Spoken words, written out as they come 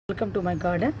Welcome to my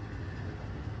garden.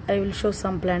 I will show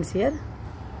some plants here.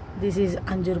 This is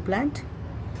anjur plant.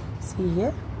 See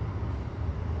here,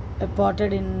 I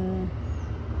potted in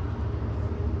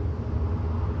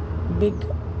big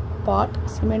pot,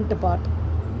 cement pot.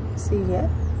 See here,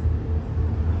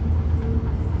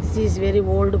 this is very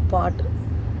old pot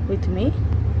with me.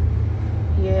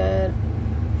 Here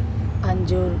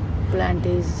anjur plant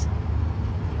is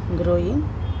growing.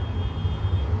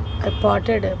 I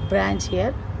potted a branch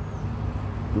here.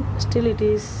 Still it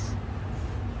is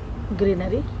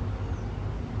greenery.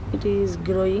 It is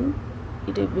growing.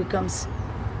 It becomes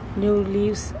new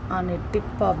leaves on a tip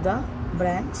of the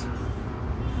branch.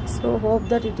 So hope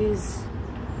that it is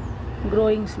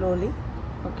growing slowly.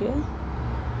 Okay.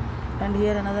 And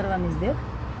here another one is there.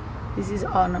 This is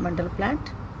ornamental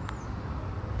plant.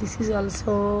 This is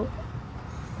also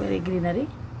very greenery.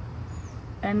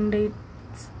 And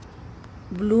it's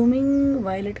blooming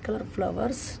violet color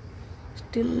flowers.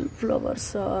 Still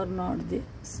flowers are not there.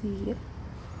 See here,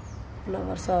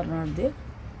 flowers are not there.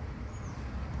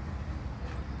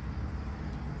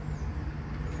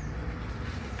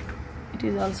 It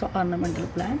is also ornamental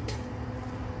plant.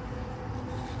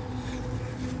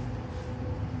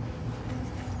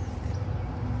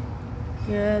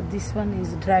 Here this one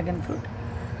is dragon fruit.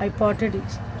 I potted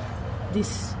it.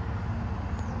 This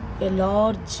a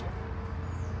large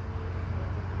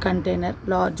container,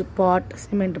 large pot,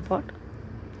 cement pot.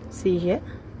 See here,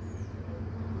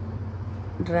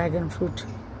 dragon fruit.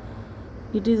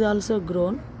 It is also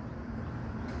grown.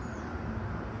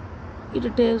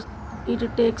 It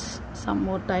takes some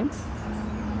more time,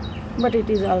 but it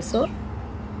is also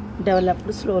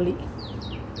developed slowly.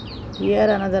 Here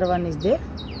another one is there.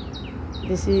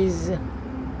 This is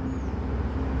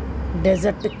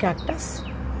desert cactus.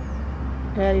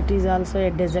 Here it is also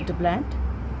a desert plant.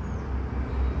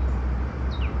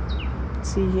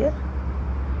 See here,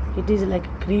 it is like a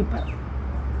creeper.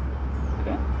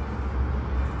 Okay.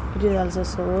 It is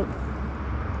also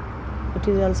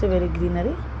very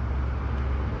greenery.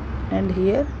 And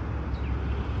here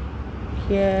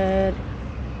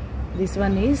this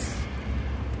one is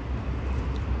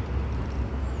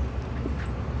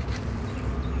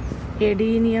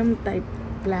adenium type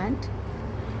plant.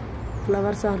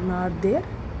 Flowers are not there.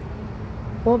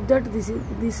 Hope that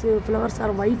these flowers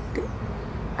are white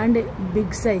and a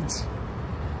big size.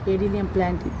 Adenium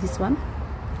plant is this one.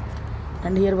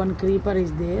 And here one creeper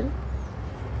is there.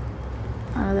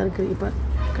 Another creeper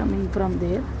coming from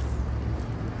there.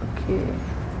 Okay.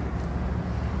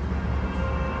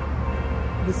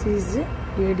 This is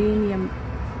adenium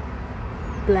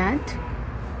plant.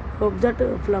 Hope that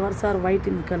flowers are white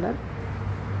in color.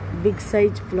 Big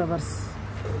size flowers.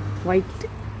 White.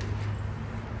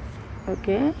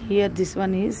 Okay. Here this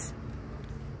one is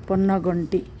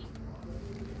Ponnagonti.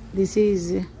 This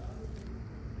is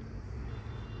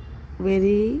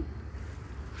very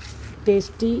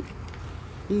tasty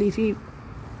leafy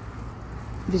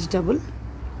vegetable.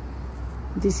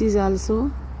 This is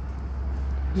also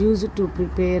used to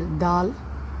prepare dal.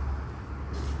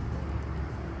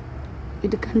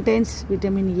 It contains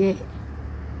vitamin A,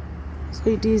 so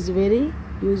it is very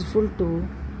useful to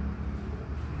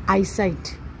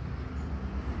eyesight.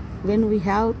 When we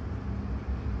have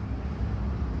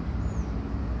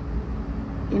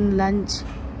in lunch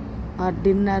or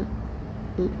dinner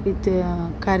with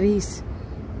curries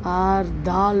or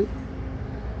dal,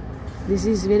 this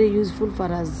is very useful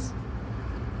for us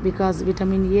because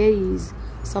vitamin A is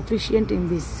sufficient in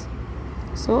this.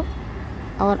 So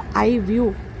our eye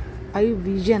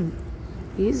vision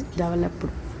is developed.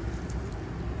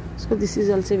 So this is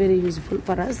also very useful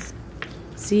for us.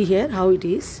 See here how it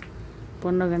is.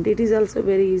 Ponnagonti. It is also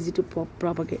very easy to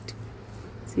propagate.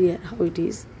 See here how it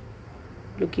is.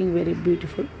 Looking very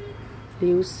beautiful.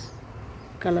 Leaves,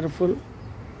 colorful.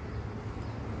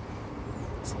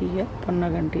 See here,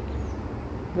 Ponnagonti.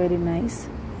 Very nice.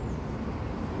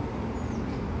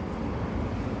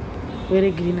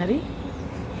 Very greenery.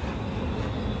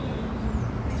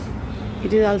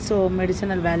 It is also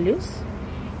medicinal values.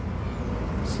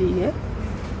 See here.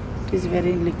 It is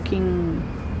very looking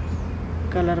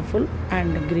colorful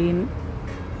and green.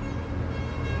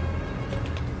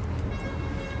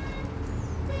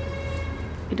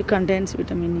 It contains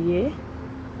vitamin A,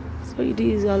 so it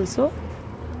is also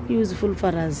useful for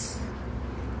us.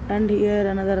 And here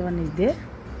another one is there.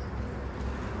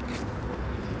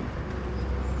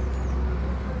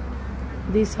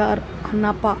 These are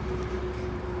Anapa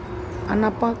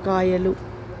Kayalu.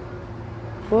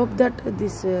 Hope that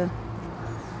this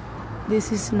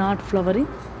is not flowering.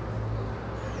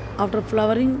 After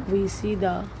flowering, we see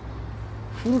the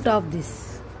fruit of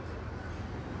this.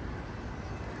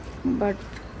 but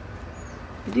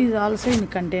it is also in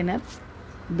container,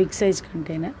 big size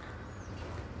container.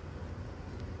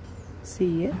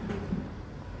 See here,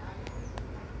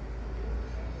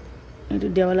 it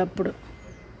is developed.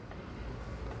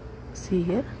 See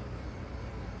here,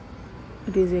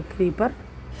 it is a creeper.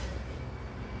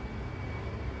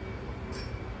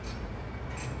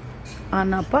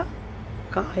 Anapa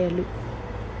kayalu,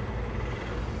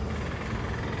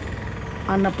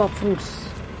 anapa fruits.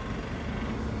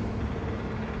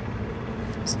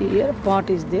 See here, pot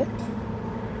is there,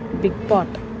 big pot.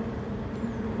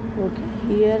 Okay,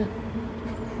 here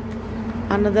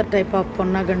another type of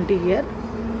ponnaganti here.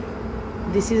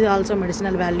 This is also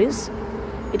medicinal values.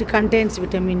 It contains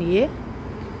vitamin A.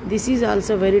 This is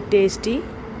also very tasty.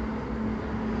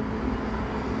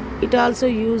 It also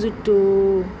used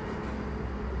to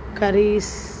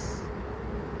curries,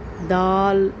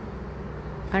 dal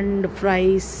and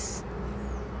fries.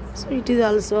 So it is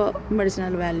also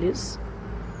medicinal values.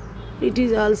 It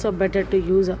is also better to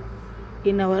use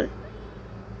in our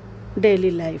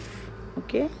daily life.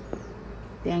 Okay,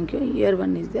 thank you. Here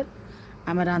one is there,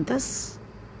 amaranthus.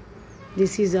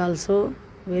 This is also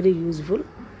very useful.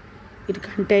 It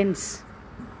contains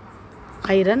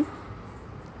iron,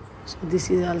 so this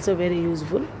is also very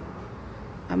useful.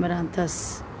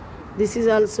 Amaranthus. This is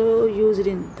also used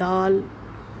in dal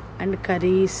and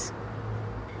curries.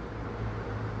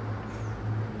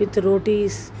 With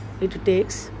rotis it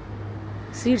takes.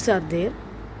 Seeds are there,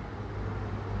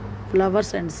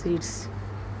 flowers and seeds,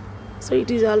 so it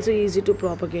is also easy to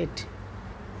propagate.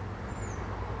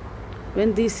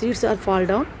 When these seeds are fall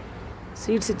down,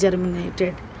 seeds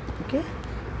germinated. Okay,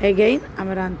 again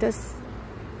amaranthus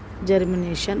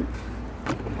germination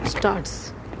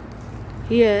starts.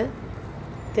 Here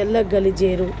tella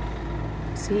galijeru.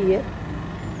 See here,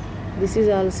 this is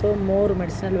also more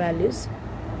medicinal values.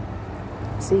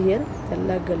 See here,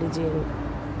 tella galijeru.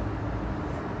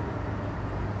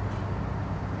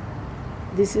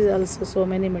 This is also so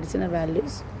many medicinal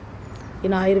values.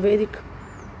 In Ayurvedic,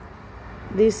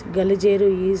 this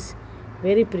galijeru is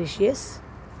very precious.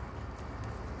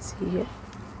 See here,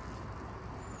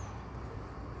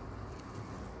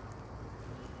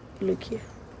 look here,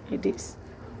 it is.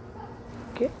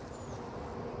 Okay,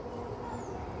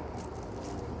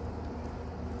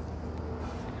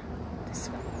 this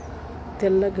one,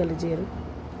 tella galijeru.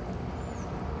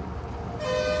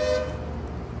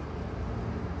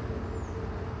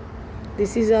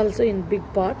 This is also in big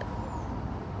pot.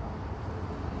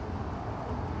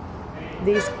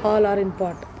 These all are in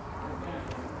pot.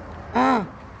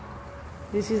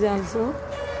 This is also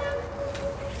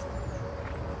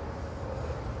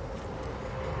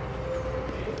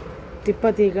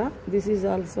tippatiga. This is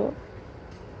also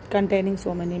containing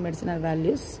so many medicinal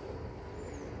values.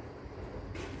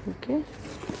 Okay,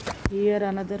 here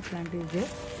another plant is there,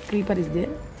 creeper is there.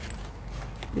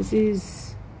 This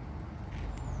is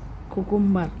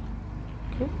cucumber.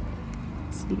 Okay,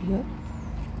 see here,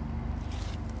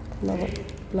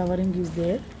 flowering is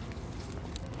there.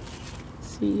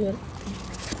 See here,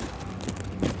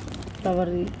 flower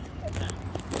is there.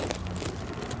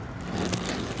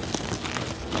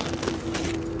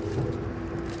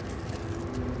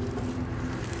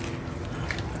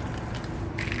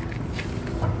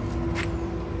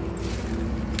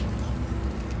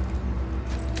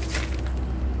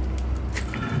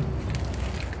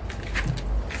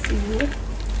 See here,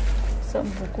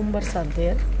 some cucumbers are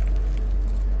there.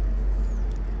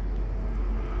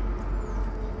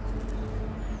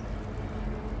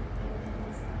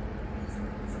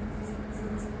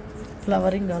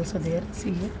 Flowering also there.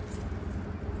 See here.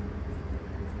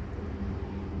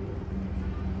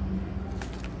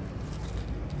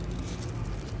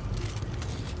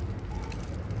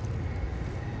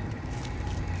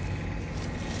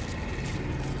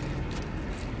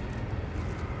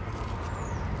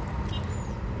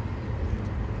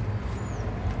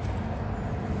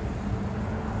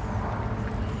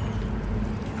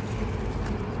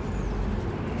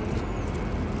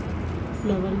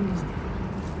 Flowering is there.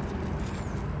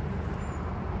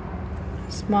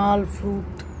 Small fruit,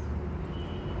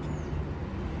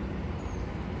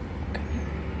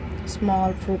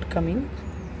 small fruit coming.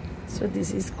 So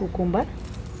this is cucumber,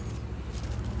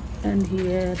 and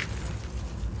here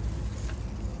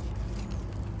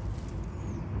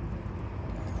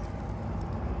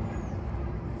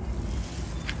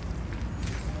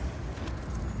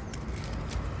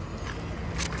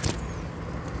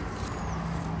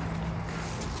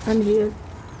and here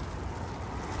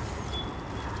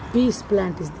peas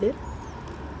plant is there.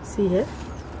 See here,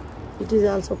 it is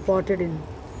also potted in